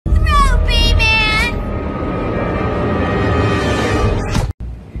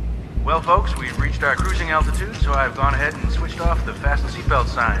Well, folks, we've reached our cruising altitude, so I've gone ahead and switched off the fasten seatbelt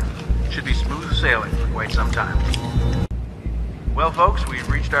sign. Should be smooth sailing for quite some time. Well, folks, we've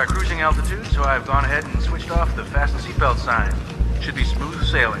reached our cruising altitude, so I've gone ahead and switched off the fasten seatbelt sign. Should be smooth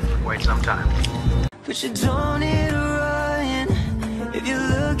sailing for quite some time. But you don't need to run if you're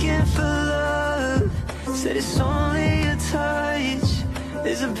looking for love. Said it's only a touch.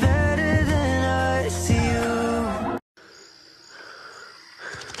 There's a better than us to you.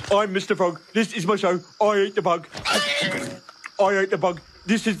 I'm Mr. Frog. This is my show. I ate the bug. I ate the bug.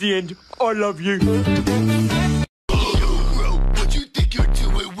 This is the end. I love you.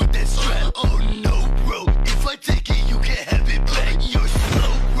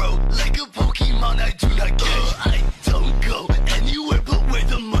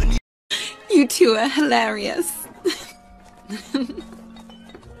 You two are hilarious.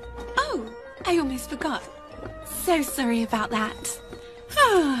 Oh, I almost forgot. So sorry about that.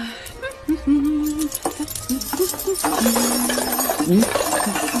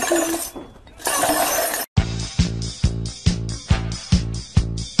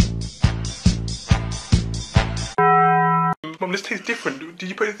 Mum, this tastes different. Did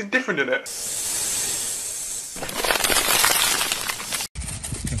you put anything different in it?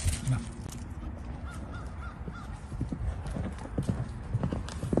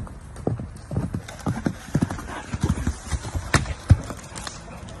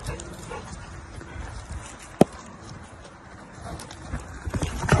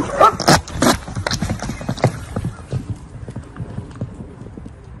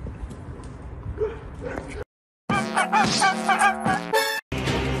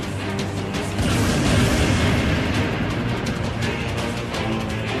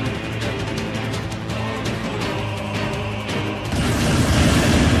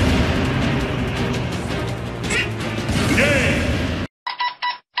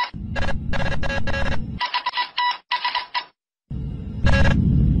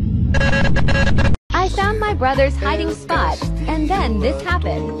 I found my brother's hiding spot, and then this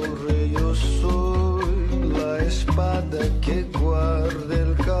happened.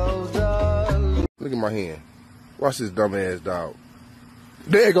 Look at my hand. Watch this dumb ass dog.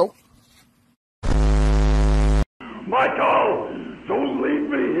 There you go. Michael, don't leave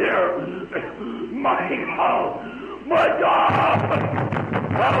me here. Michael, help me.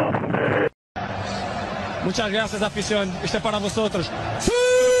 Muchas gracias, afición. Este es para vosotros.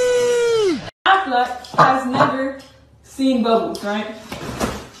 Afla has never seen Bubbles, right?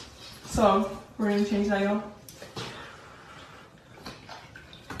 So, we're gonna change that, y'all.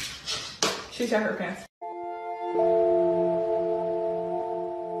 She's got her pants.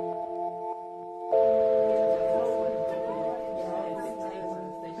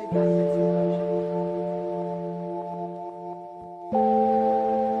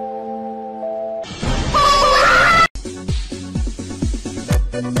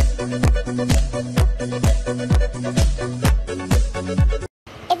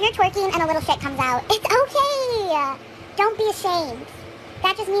 If you're twerking and a little shit comes out, it's okay. Don't be ashamed.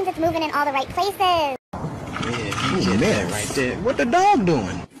 That just means it's moving in all the right places. Yeah, that right there. What the dog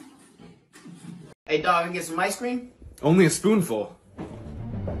doing? Hey, dog, can get some ice cream? Only a spoonful.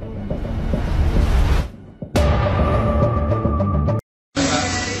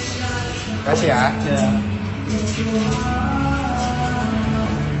 Gracias. Yeah.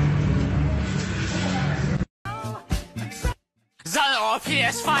 Zero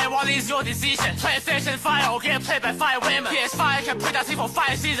PS5, what is your decision? PlayStation 5 or get played by 5 women? PS5 I can play that thing for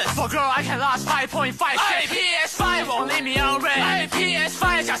 5 seasons. For girl I can last 5.5 seconds. PS5 won't leave me on red.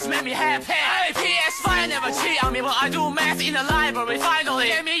 PS5 just make me happy. PS5 never cheat on me when I do math in the library. Finally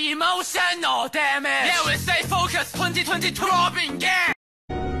get me emotional damage. Yeah, we stay focused 2022 Robin gang.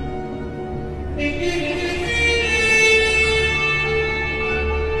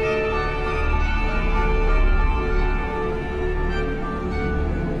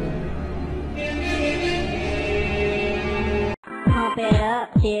 Pump it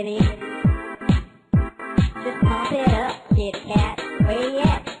up, kitty. Just pump it up, kitty cat. Where you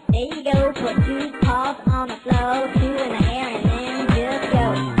at? There you go. Put 2 paws on the floor, 2 in the air, and then just go.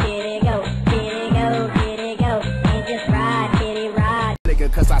 Kitty go, kitty go, kitty go. And just ride, kitty ride. Nigga,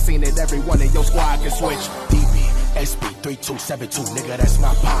 cause I seen it, every one of your squad can switch. DB, SB, 3272, nigga, that's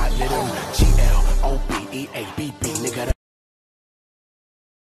my pod, little GL, OB, EA, BB, nigga, that.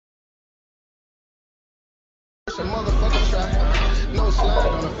 Some motherfucking track. No slide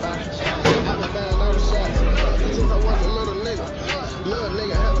on the fact. I was a little nigga. Little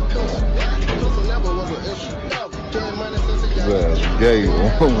nigga had a pistol. Pistol never was an issue. Getting money since he got Gay.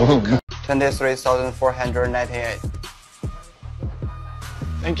 23,498.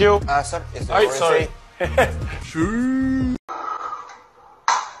 Thank you. Sir, is there Alright, sorry. Sure.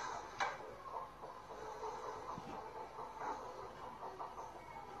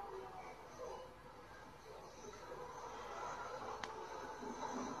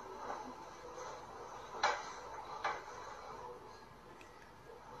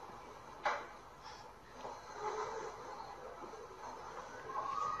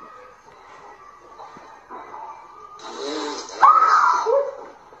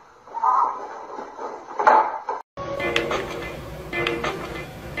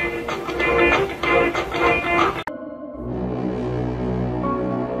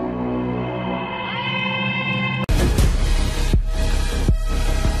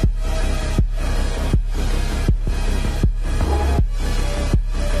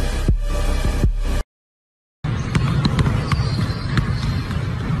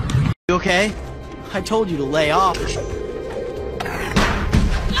 You okay? I told you to lay off.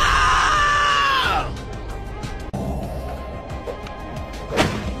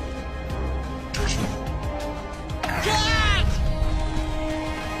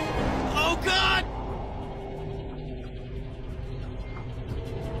 Oh God!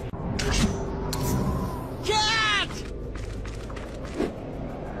 Cat!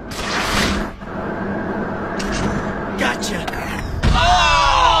 Gotcha.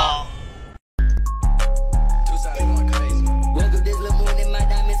 Oh! Woke up this little moon and my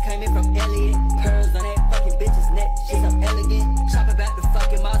diamonds coming from Elliot. Pearls on that fucking bitch's neck, she's so elegant. Shopping about the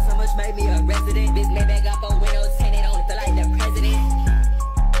fucking mall, so much made me a resident. Bitch made back up on windows, tinted, only feel like the president.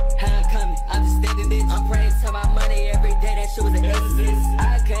 How I'm coming, I'm just stepping, bitch. I'm praying to my money every day, that shit was an exorcist.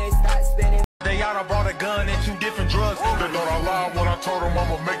 I can't stop spending. They oughta brought a gun and 2 different drugs. They thought I lied when I told them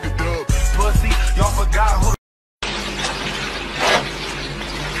I'ma make the dub. Pussy, y'all forgot who.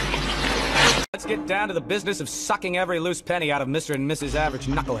 Let's get down to the business of sucking every loose penny out of Mr. and Mrs. Average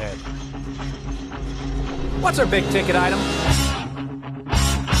Knucklehead. What's our big ticket item?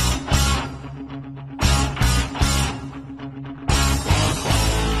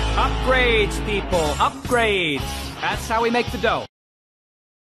 Upgrades, people, upgrades. That's how we make the dough.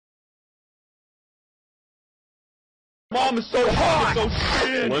 Mom is so hot, so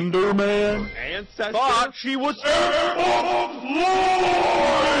slender, man. Ancestor. Thought she was.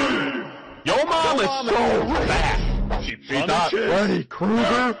 Your mom is so fat. She thought Freddy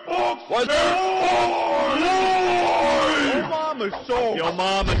Krueger was. Your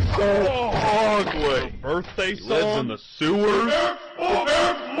mom is so ugly. Birthday song. Lives in the sewers.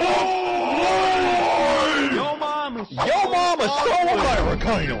 Your mom is so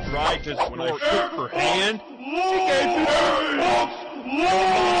Americano. Tried to snort shook her hand. She gave me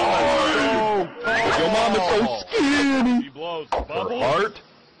Your mom is so skinny. She blows Her bubbles. heart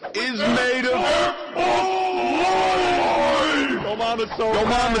is made of. Your mom is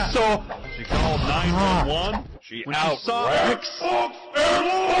so. She called 911. She out-Rex.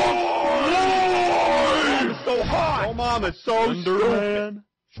 So hot. Your mom is so stupid.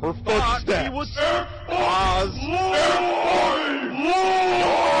 Her footsteps. Was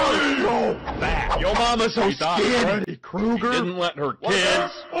Your mom is so skinny. Freddy Krueger didn't let her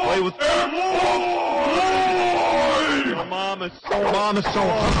kids play with. Your mom is so hot.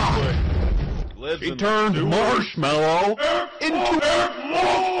 She turned Marshmallow into.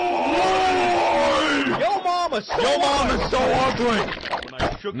 Your mom is so ugly.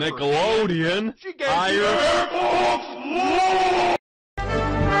 Nickelodeon hired.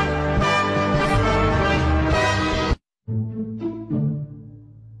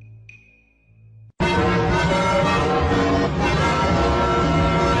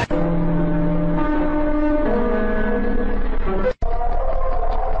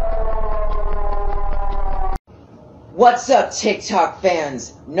 What's up, TikTok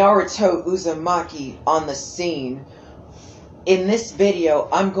fans? Naruto Uzumaki on the scene. In this video,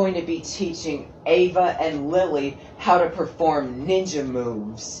 I'm going to be teaching Ava and Lily how to perform ninja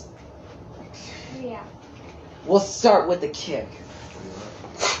moves. Yeah. We'll start with the kick.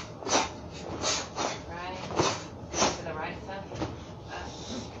 Right. To the right side.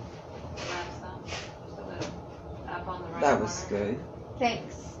 Left side. Just a little. Up on the right. That was good.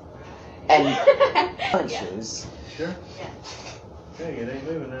 Thanks. And punches. Sure? Yeah. Okay, it ain't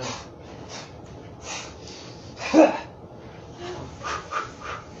moving now.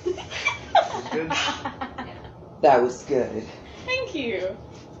 Good? That was good. Thank you.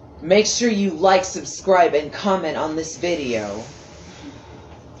 Make sure you like, subscribe, and comment on this video.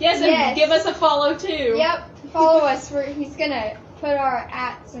 Yes, and give us a follow too. Yep, follow us. He's gonna put our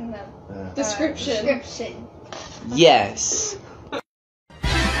ats in the description. Yes.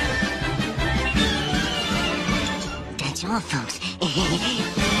 That's all,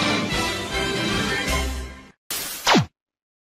 folks.